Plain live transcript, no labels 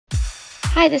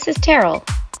Hi, this is Terrell,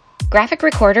 graphic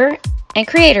recorder and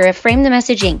creator of Frame the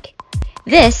Message Inc.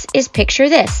 This is Picture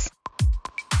This.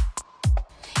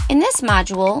 In this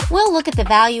module, we'll look at the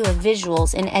value of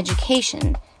visuals in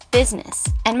education, business,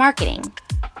 and marketing.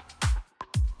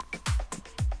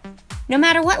 No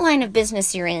matter what line of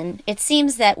business you're in, it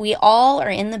seems that we all are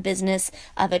in the business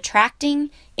of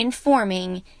attracting,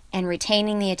 informing, and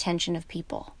retaining the attention of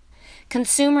people.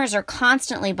 Consumers are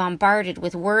constantly bombarded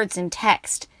with words and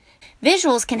text.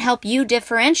 Visuals can help you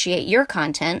differentiate your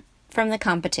content from the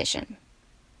competition.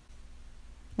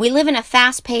 We live in a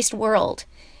fast-paced world,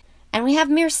 and we have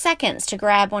mere seconds to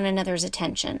grab one another's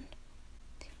attention.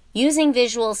 Using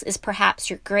visuals is perhaps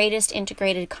your greatest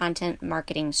integrated content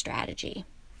marketing strategy.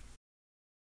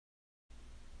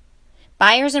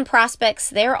 Buyers and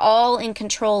prospects, they're all in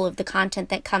control of the content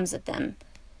that comes at them.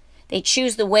 They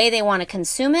choose the way they want to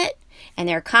consume it, and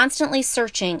they're constantly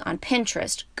searching on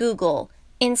Pinterest, Google,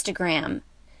 Instagram.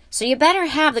 So you better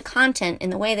have the content in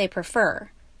the way they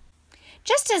prefer.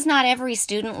 Just as not every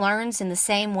student learns in the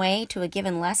same way to a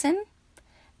given lesson,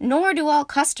 nor do all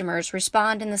customers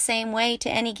respond in the same way to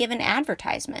any given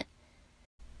advertisement.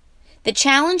 The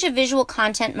challenge of visual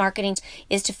content marketing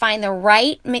is to find the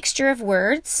right mixture of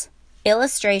words,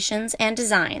 illustrations, and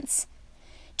designs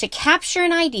to capture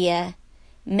an idea,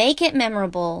 make it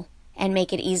memorable, and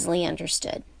make it easily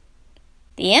understood.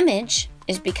 The image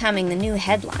is becoming the new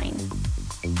headline.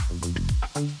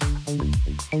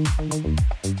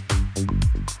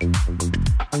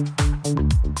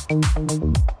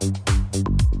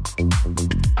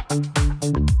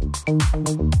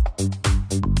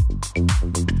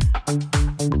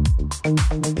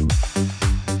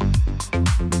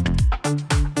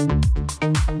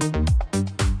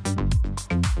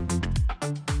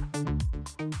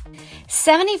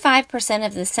 Seventy-five percent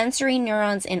of the sensory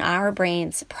neurons in our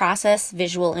brains process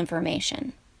visual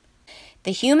information.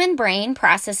 The human brain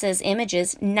processes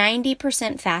images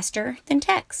 90% faster than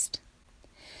text.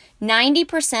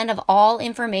 90% of all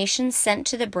information sent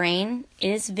to the brain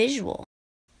is visual.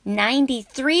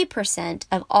 93%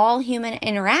 of all human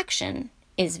interaction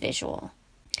is visual.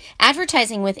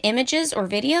 Advertising with images or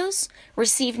videos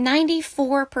receive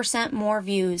 94% more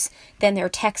views than their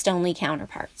text-only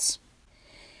counterparts.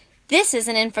 This is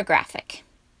an infographic.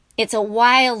 It's a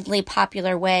wildly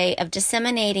popular way of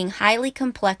disseminating highly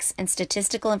complex and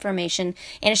statistical information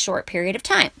in a short period of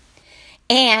time.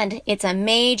 And it's a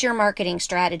major marketing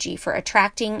strategy for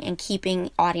attracting and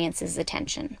keeping audiences'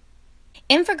 attention.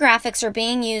 Infographics are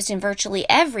being used in virtually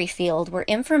every field where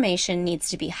information needs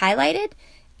to be highlighted,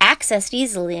 accessed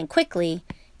easily and quickly,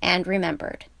 and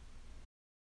remembered.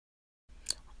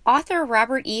 Author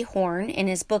Robert E. Horn, in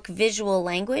his book Visual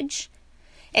Language,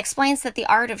 explains that the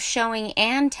art of showing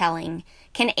and telling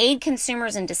can aid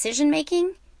consumers in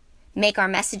decision-making, make our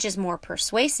messages more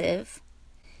persuasive,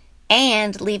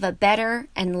 and leave a better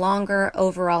and longer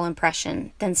overall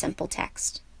impression than simple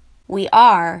text. We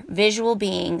are visual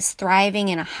beings thriving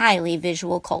in a highly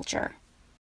visual culture.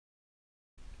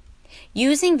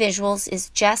 Using visuals is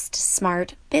just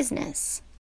smart business.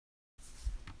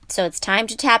 So it's time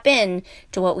to tap in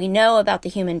to what we know about the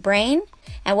human brain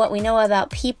and what we know about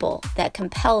people that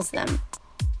compels them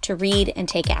to read and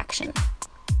take action.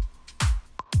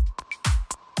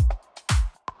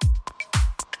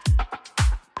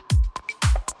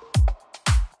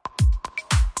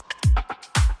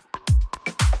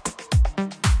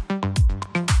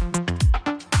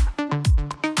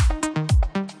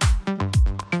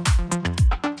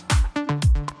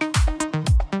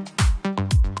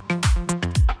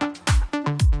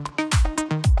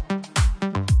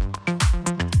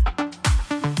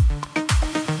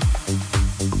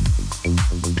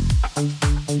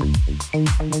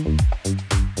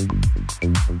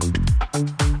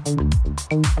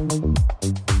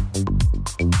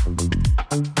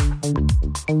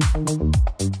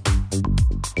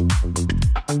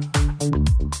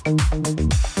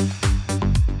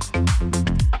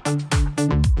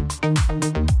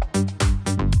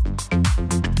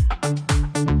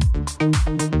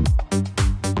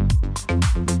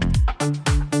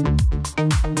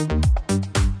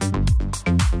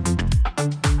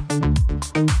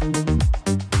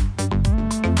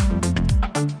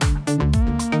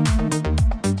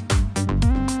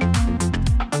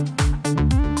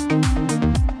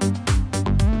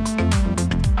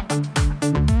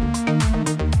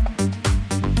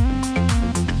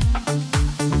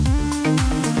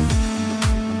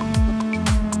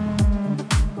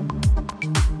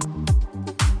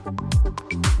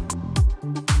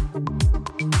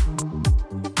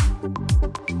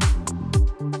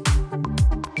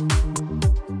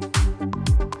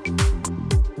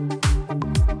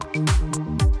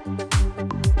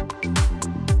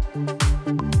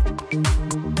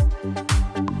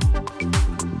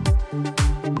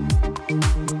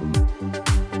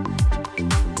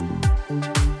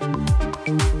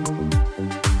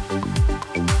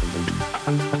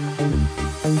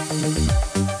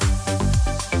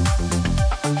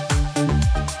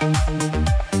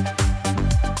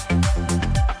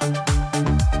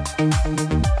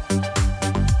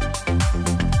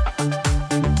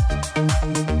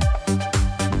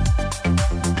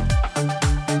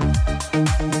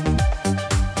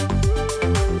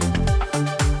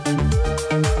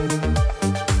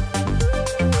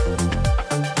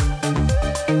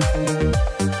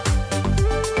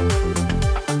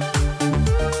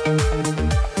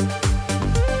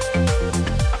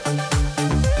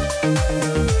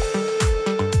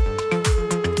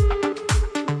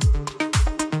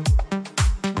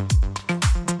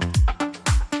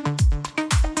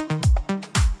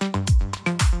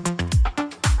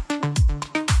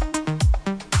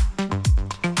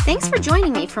 Thanks for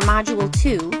joining me for Module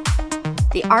 2,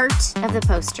 The Art of the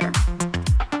Poster.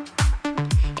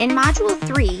 In Module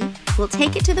 3, we'll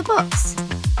take it to the books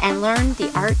and learn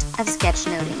the art of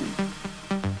sketchnoting.